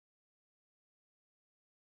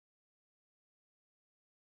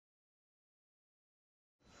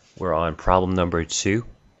We're on problem number 2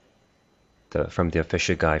 from the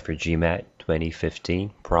official guide for GMAT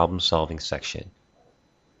 2015 problem solving section.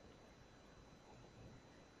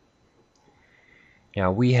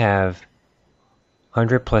 Now we have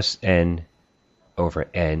 100 plus n over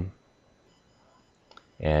n,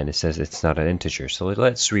 and it says it's not an integer. So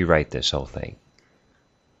let's rewrite this whole thing.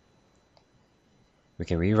 We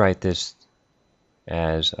can rewrite this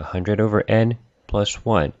as 100 over n plus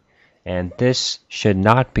 1. And this should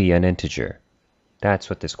not be an integer. That's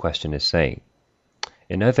what this question is saying.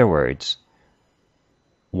 In other words,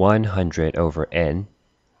 100 over n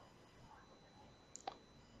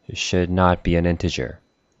should not be an integer.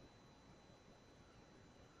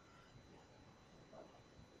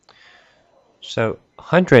 So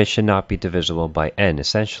 100 should not be divisible by n,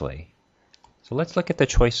 essentially. So let's look at the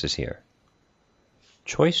choices here.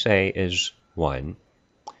 Choice A is 1,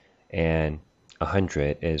 and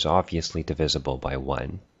 100 is obviously divisible by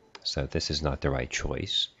 1, so this is not the right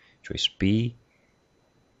choice. Choice B,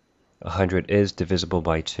 100 is divisible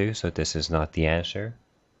by 2, so this is not the answer.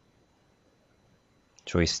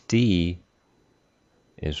 Choice D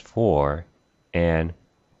is 4, and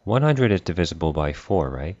 100 is divisible by 4,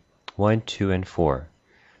 right? 1, 2, and 4.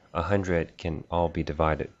 100 can all be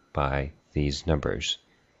divided by these numbers.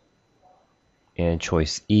 And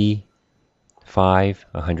choice E, 5,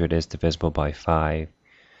 100 is divisible by 5.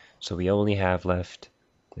 So we only have left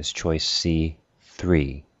this choice C,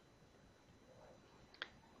 3.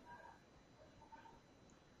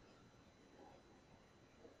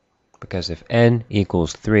 Because if n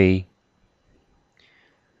equals 3,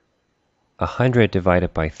 100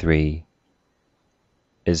 divided by 3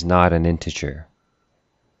 is not an integer.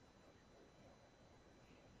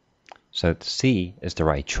 So C is the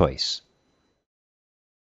right choice.